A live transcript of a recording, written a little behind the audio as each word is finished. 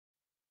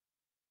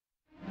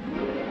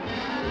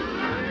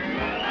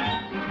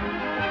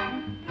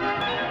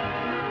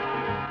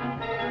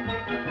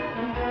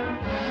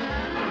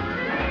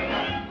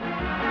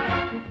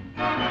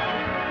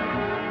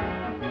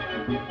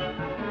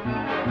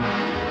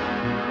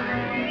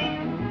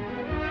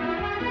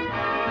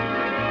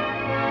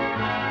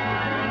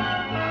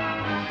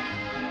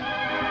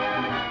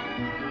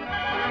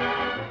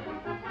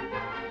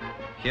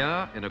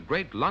Here, in a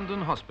great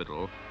London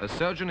hospital, a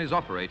surgeon is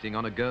operating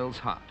on a girl's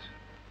heart.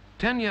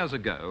 10 years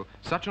ago,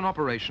 such an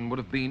operation would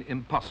have been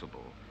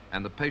impossible,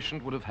 and the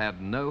patient would have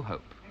had no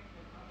hope.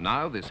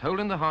 Now, this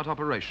hole-in-the-heart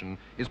operation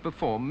is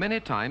performed many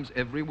times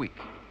every week.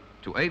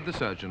 To aid the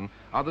surgeon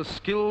are the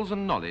skills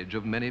and knowledge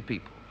of many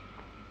people.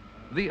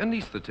 The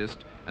anaesthetist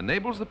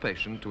enables the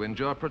patient to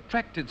endure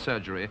protracted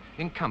surgery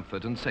in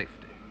comfort and safety.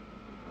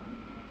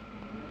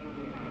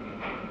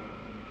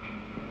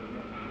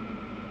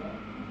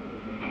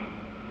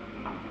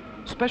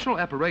 Special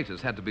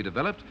apparatus had to be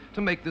developed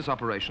to make this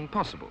operation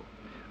possible.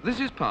 This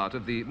is part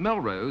of the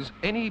Melrose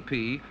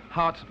NEP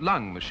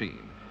heart-lung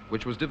machine,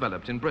 which was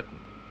developed in Britain.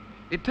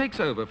 It takes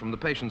over from the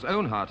patient's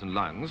own heart and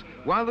lungs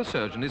while the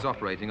surgeon is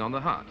operating on the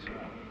heart.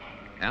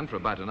 And for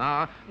about an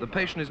hour, the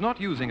patient is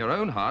not using her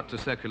own heart to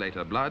circulate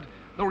her blood,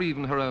 nor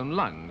even her own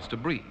lungs to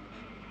breathe.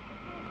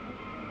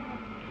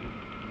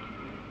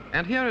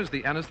 And here is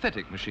the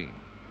anesthetic machine.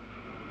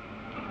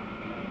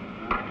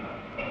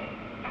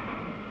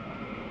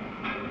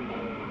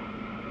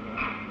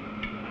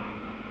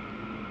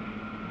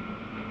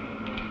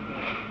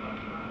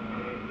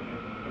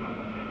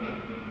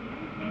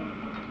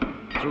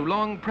 Through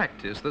long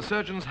practice, the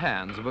surgeon's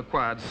hands have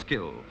acquired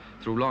skill.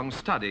 Through long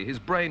study, his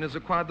brain has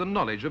acquired the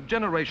knowledge of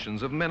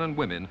generations of men and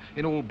women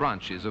in all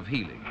branches of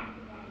healing.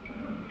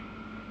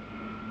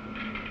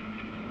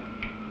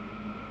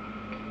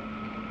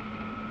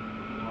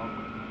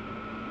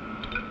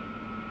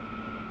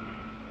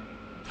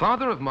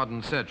 Father of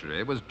modern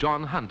surgery was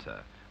John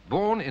Hunter,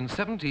 born in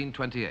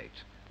 1728,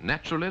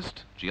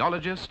 naturalist,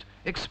 geologist,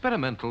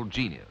 experimental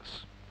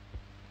genius.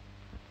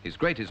 His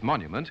greatest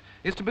monument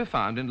is to be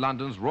found in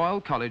London's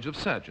Royal College of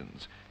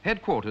Surgeons,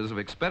 headquarters of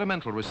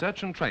experimental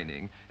research and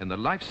training in the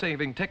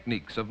life-saving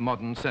techniques of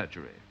modern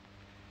surgery.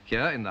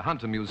 Here in the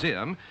Hunter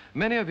Museum,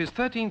 many of his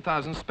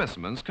 13,000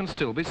 specimens can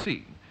still be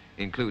seen,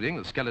 including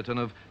the skeleton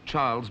of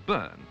Charles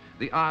Byrne,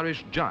 the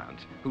Irish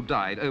giant who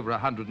died over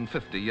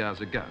 150 years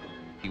ago.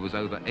 He was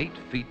over 8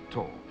 feet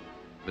tall.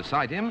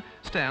 Beside him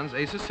stands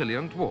a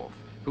Sicilian dwarf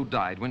who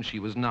died when she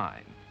was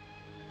 9.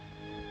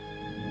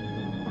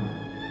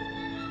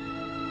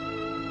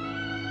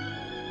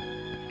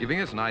 Giving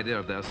us an idea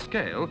of their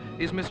scale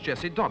is Miss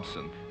Jessie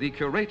Dobson, the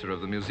curator of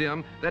the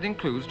museum that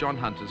includes John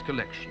Hunter's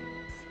collection.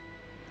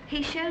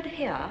 He showed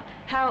here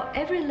how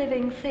every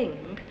living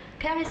thing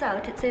carries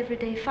out its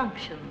everyday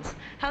functions,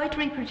 how it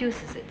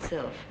reproduces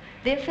itself,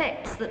 the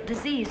effects that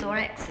disease or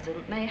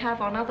accident may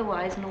have on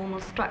otherwise normal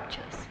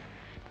structures.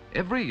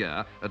 Every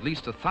year, at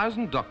least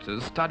 1,000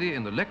 doctors study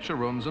in the lecture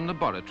rooms and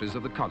laboratories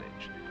of the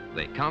college.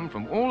 They come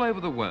from all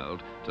over the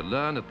world to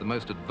learn at the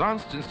most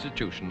advanced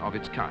institution of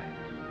its kind.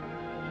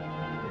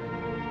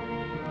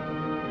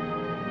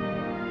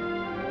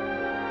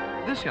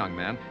 This young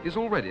man is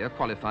already a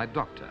qualified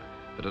doctor,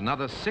 but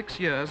another 6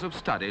 years of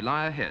study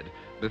lie ahead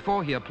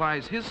before he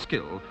applies his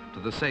skill to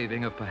the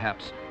saving of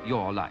perhaps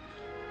your life.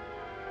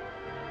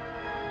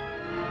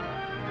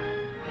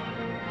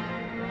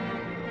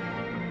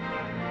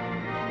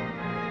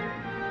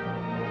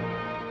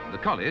 The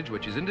college,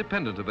 which is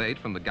independent of aid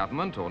from the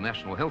government or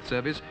National Health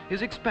Service,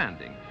 is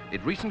expanding.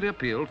 It recently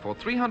appealed for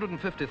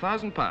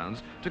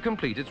 £350,000 to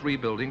complete its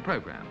rebuilding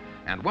programme,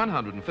 and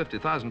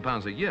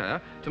 £150,000 a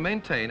year to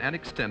maintain and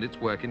extend its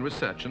work in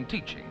research and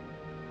teaching.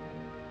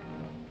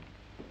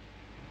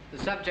 The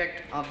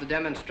subject of the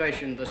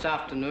demonstration this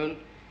afternoon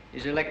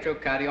is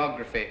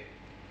electrocardiography,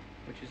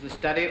 which is the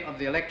study of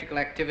the electrical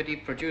activity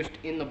produced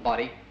in the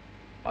body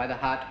by the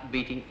heart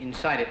beating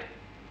inside it.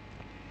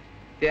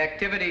 The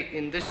activity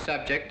in this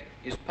subject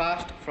is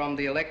passed from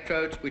the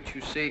electrodes which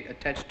you see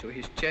attached to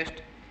his chest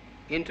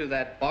into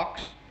that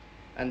box,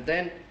 and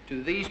then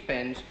to these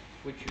pens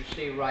which you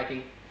see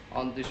writing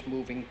on this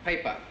moving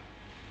paper.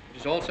 It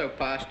is also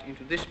passed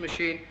into this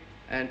machine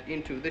and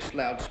into this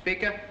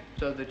loudspeaker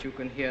so that you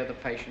can hear the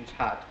patient's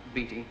heart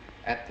beating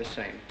at the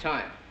same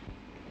time.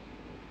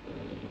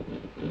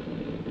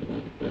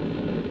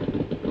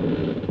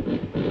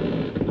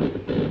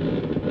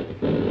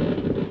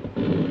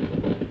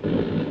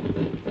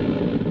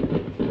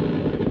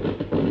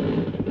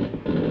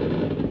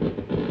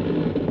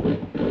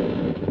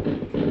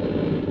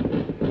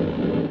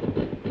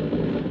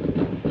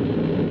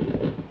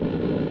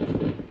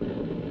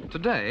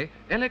 Today,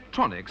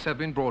 electronics have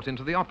been brought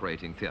into the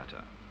operating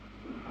theatre.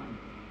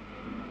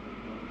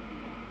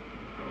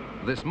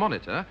 This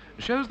monitor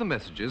shows the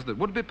messages that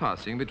would be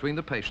passing between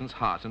the patient's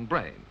heart and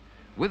brain.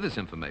 With this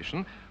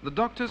information, the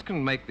doctors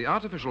can make the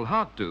artificial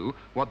heart do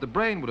what the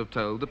brain would have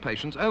told the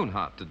patient's own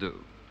heart to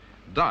do.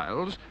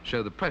 Dials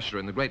show the pressure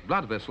in the great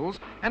blood vessels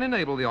and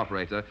enable the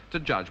operator to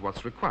judge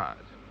what's required.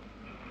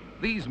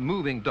 These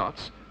moving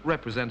dots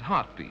represent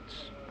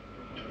heartbeats.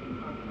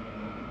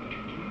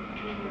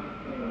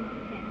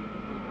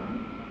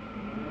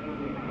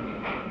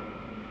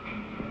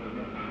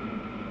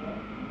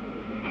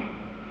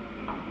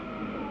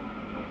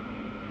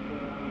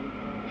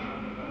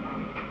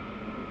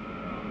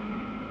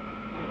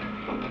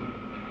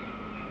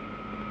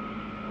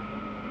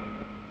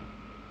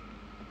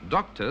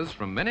 Doctors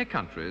from many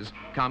countries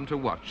come to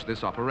watch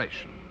this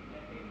operation.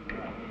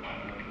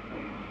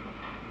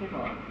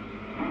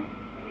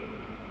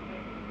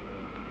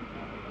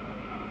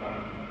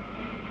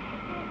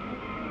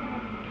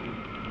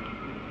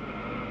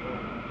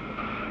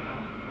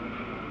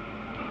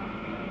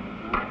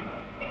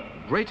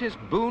 Greatest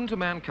boon to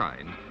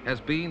mankind has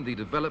been the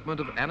development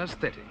of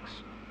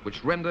anesthetics,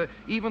 which render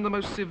even the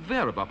most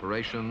severe of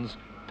operations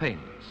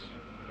painless.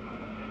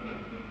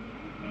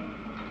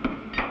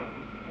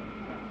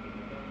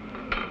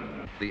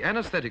 The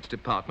anesthetics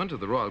department of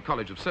the Royal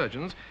College of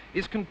Surgeons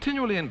is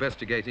continually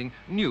investigating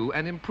new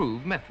and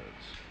improved methods.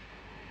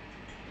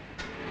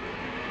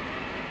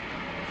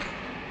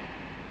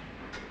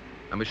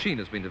 A machine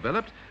has been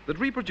developed that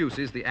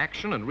reproduces the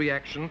action and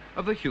reaction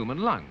of the human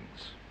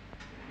lungs.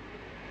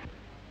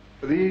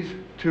 These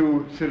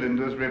two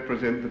cylinders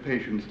represent the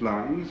patient's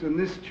lungs, and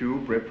this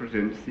tube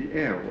represents the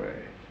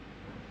airway.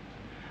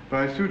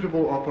 By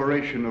suitable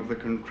operation of the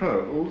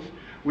controls,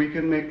 we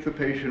can make the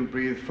patient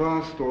breathe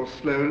fast or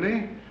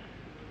slowly,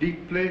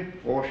 deeply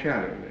or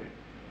shallowly.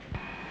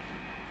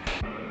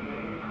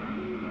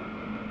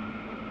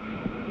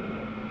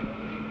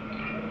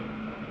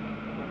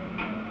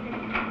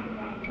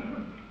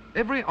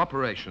 Every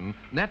operation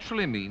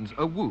naturally means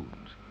a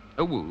wound.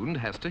 A wound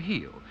has to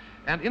heal.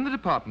 And in the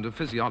Department of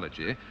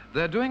Physiology,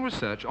 they're doing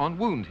research on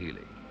wound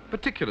healing,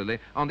 particularly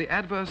on the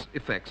adverse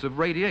effects of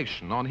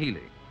radiation on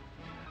healing.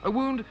 A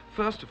wound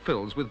first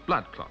fills with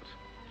blood clot.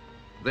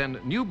 Then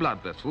new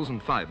blood vessels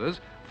and fibers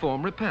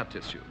form repair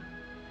tissue.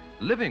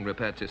 Living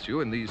repair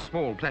tissue in these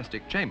small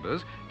plastic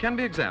chambers can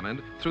be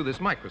examined through this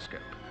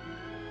microscope.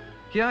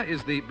 Here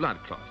is the blood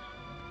clot.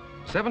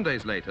 7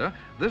 days later,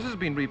 this has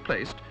been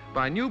replaced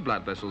by new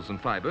blood vessels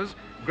and fibers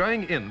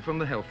growing in from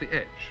the healthy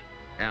edge.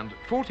 And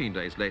 14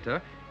 days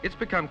later, it's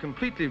become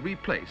completely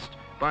replaced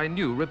by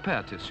new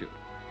repair tissue.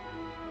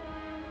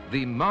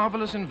 The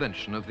marvelous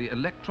invention of the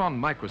electron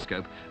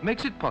microscope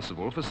makes it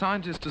possible for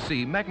scientists to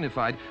see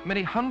magnified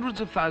many hundreds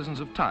of thousands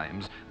of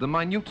times the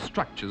minute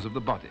structures of the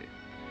body.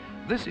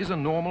 This is a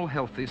normal,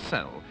 healthy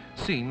cell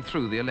seen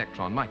through the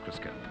electron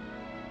microscope.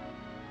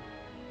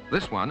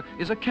 This one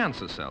is a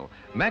cancer cell,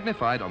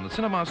 magnified on the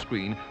cinema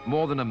screen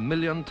more than 1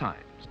 million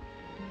times.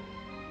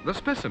 The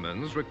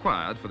specimens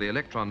required for the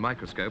electron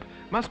microscope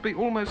must be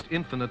almost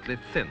infinitely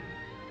thin,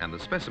 and the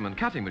specimen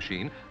cutting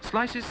machine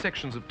slices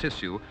sections of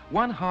tissue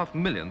 1/2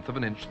 millionth of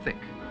an inch thick.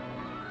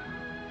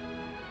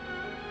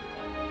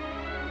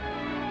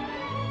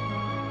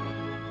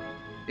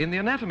 In the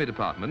anatomy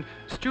department,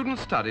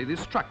 students study the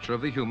structure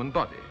of the human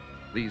body.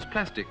 These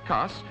plastic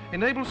casts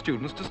enable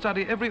students to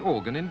study every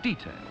organ in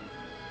detail.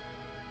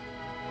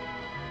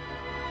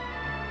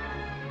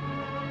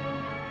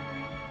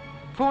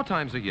 Four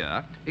times a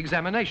year,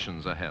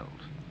 examinations are held.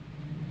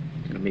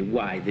 Tell me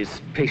why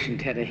this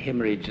patient had a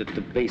hemorrhage at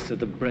the base of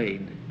the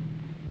brain.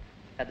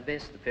 At the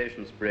base of the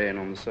patient's brain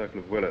on the circle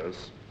of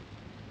Willows,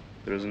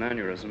 there is an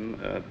aneurysm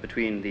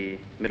between the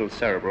middle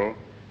cerebral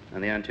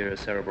and the anterior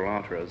cerebral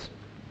arteries.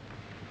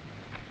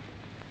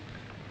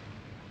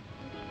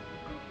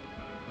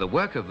 The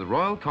work of the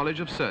Royal College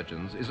of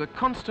Surgeons is a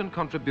constant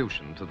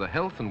contribution to the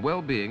health and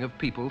well-being of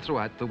people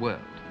throughout the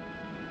world.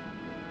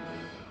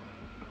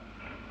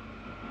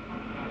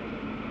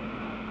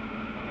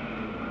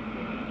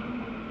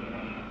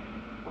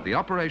 The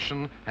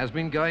operation has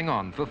been going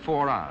on for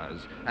 4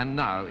 hours, and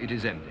now it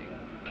is ending.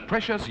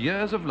 Precious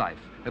years of life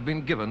have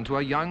been given to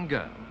a young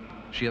girl.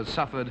 She has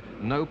suffered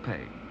no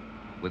pain.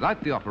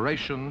 Without the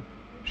operation,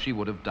 she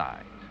would have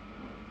died.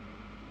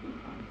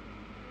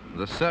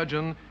 The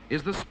surgeon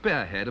is the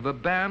spearhead of a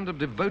band of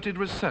devoted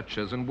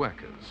researchers and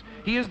workers.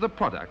 He is the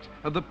product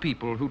of the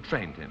people who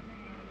trained him.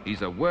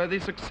 He's a worthy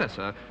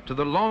successor to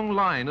the long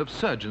line of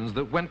surgeons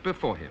that went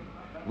before him,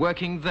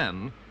 working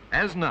then,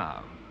 as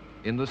now,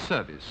 in the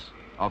service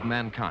of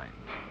mankind.